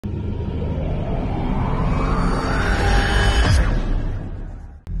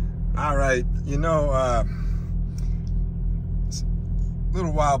You know, a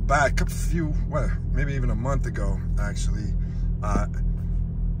little while back, maybe even a month ago, actually,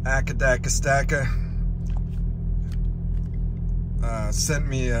 Acca sent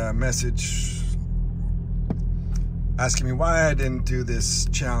me a message asking me why I didn't do this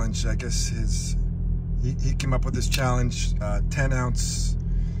challenge. I guess he came up with this challenge, 10 ounces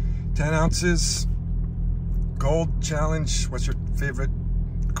gold challenge. What's your favorite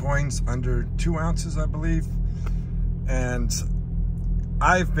coins under 2 ounces, I believe? And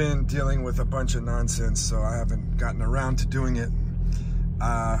I've been dealing with a bunch of nonsense, so I haven't gotten around to doing it.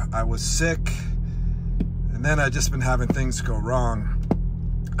 I was sick, and then I just been having things go wrong.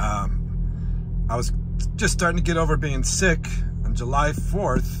 I was just starting to get over being sick. On July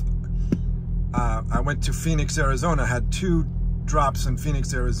 4th, I went to Phoenix, Arizona. I had 2 drops in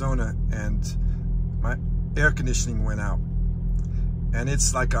Phoenix, Arizona, and my air conditioning went out. And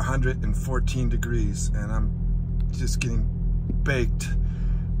it's like 114 degrees, and I'm just getting baked.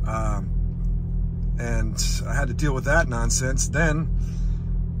 And I had to deal with that nonsense. Then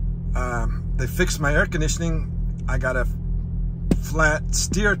they fixed my air conditioning. I got a flat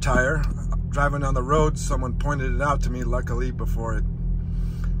steer tire. Driving down the road, someone pointed it out to me, luckily, before it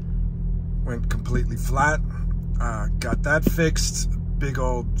went completely flat. Got that fixed. Big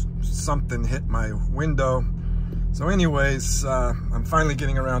old something hit my window. So anyways, I'm finally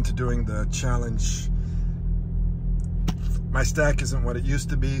getting around to doing the challenge. My stack isn't what it used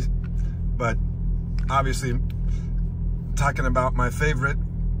to be, but obviously, talking about my favorite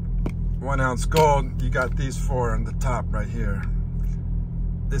 1 ounce gold, you got these 4 on the top right here.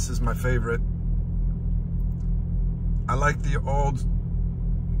 This is my favorite. I like the old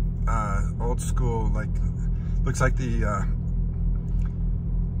school, like, looks like the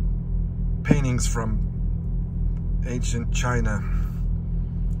paintings from ancient China.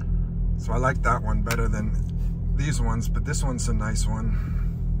 So I like that one better than these ones, but this one's a nice one.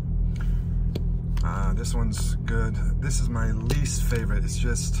 This one's good. This is my least favorite. It's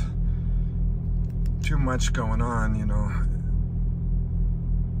just too much going on, you know.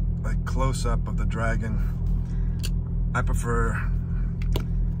 Like close-up of the dragon. I prefer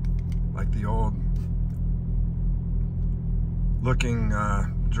like the old looking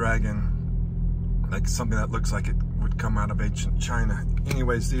dragon, like something that looks like it would come out of ancient China.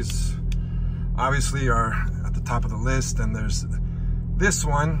 Anyways, these obviously are at the top of the list, and there's this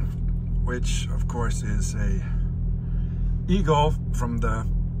one, which of course is a eagle from the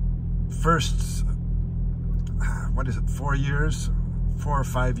first, what is it, 4 or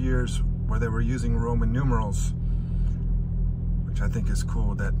 5 years where they were using Roman numerals, which I think is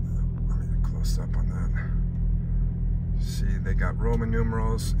cool. That, let me get close up on that. See, they got Roman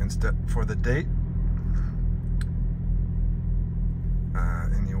numerals instead for the date.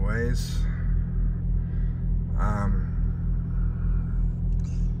 Anyways,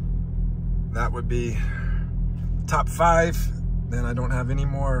 that would be top 5. Then I don't have any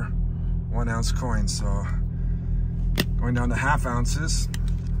more 1 ounce coins, so going down to half ounces.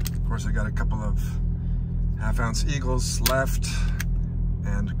 Of course, I got a couple of half ounce eagles left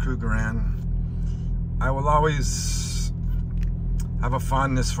and Krugerrand. I will always have a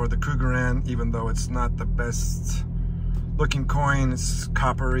fondness for the Krugerrand, even though it's not the best looking coin. It's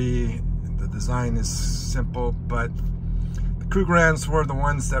coppery, the design is simple, but the Krugerrands were the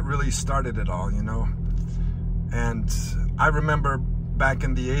ones that really started it all, you know. And I remember back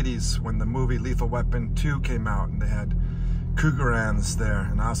in the 80s when the movie Lethal Weapon 2 came out, and they had Krugerrands there.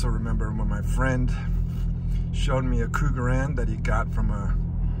 And I also remember when my friend showed me a Krugerrand that he got from a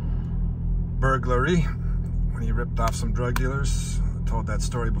burglary when he ripped off some drug dealers. I told that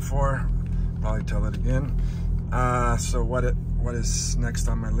story before, probably tell it again. So what is next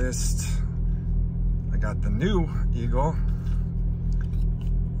on my list? I got the new eagle.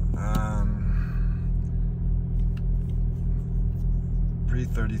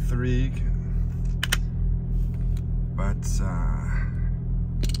 333. But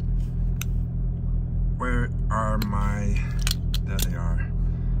where are my, there they are.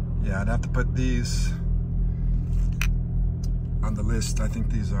 Yeah, I'd have to put these on the list. I think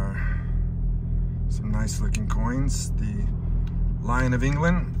these are some nice looking coins. The Lion of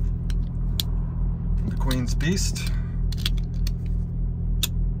England, the Queen's Beast,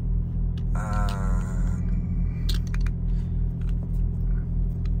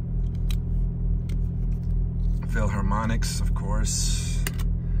 Philharmonics, of course.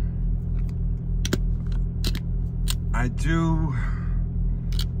 I do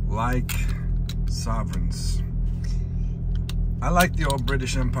like sovereigns. I like the old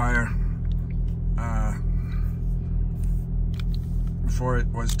British Empire. Before it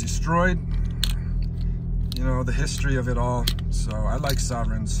was destroyed. you know, the history of it all. So I like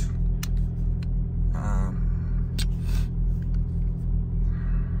sovereigns.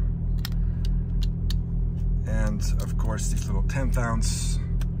 And of course these little 10th ounce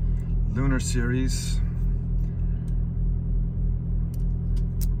Lunar Series.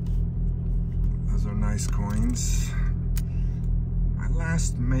 Those are nice coins. My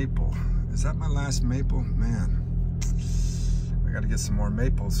last maple. Is that my last maple? Man, I gotta get some more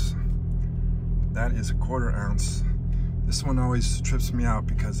maples. That is a 1/4 ounce. This one always trips me out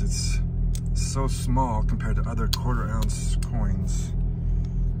because it's so small compared to other 1/4 ounce coins.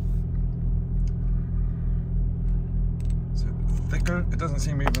 Is it thicker? It doesn't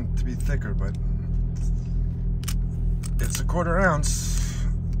seem even to be thicker, but it's a 1/4 ounce.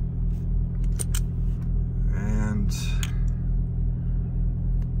 And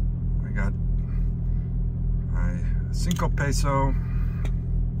I got my 5 peso.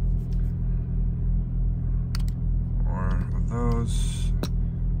 Those.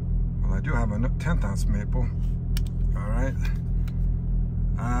 Well, I do have a 10th ounce maple. All right.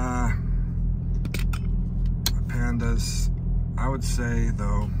 Pandas. I would say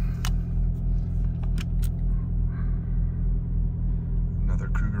though, another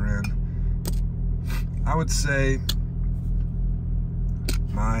Krugerrand. I would say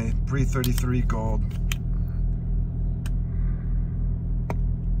my pre-33 gold.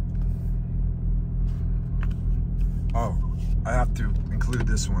 Oh, I have to include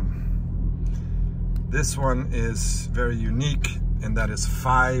this one. This one is very unique in that it's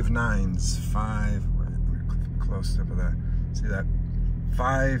 5 9s. Wait, let me click close up of that. See that?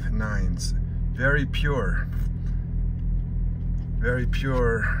 5 9s. Very pure. Very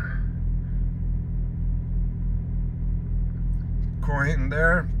pure coin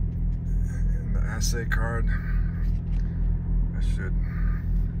there. And the assay card. I should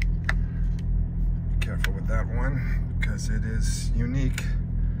be careful with that one, because it is unique.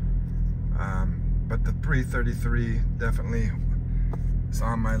 But the pre-33 definitely is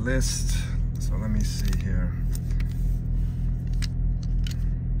on my list. So let me see here.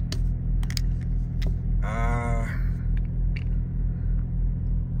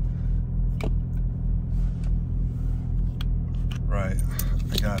 Right,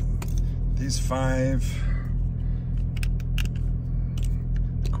 I got these 5.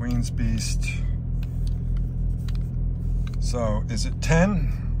 Queen's Beast. So is it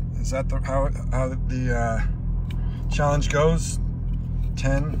 10? Is that how the challenge goes?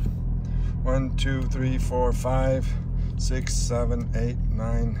 10. 1, 2, 3, 4, 5, 6, 7, 8,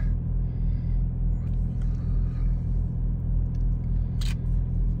 9.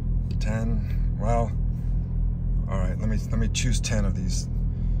 10. Well, all right. Let me choose 10 of these.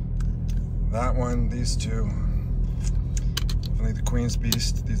 That one, these two. Definitely the Queen's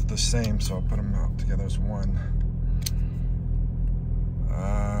Beast. These are the same, so I'll put them out together as one.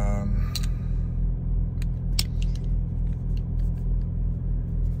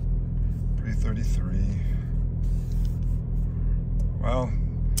 333. Well,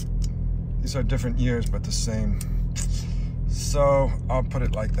 these are different years, but the same. So I'll put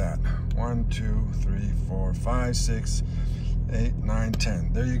it like that. 1, 2, 3, 4, 5, 6, 8, 9,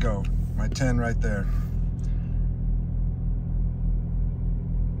 10. There you go. My 10 right there.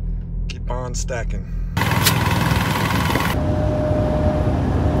 Keep on stacking.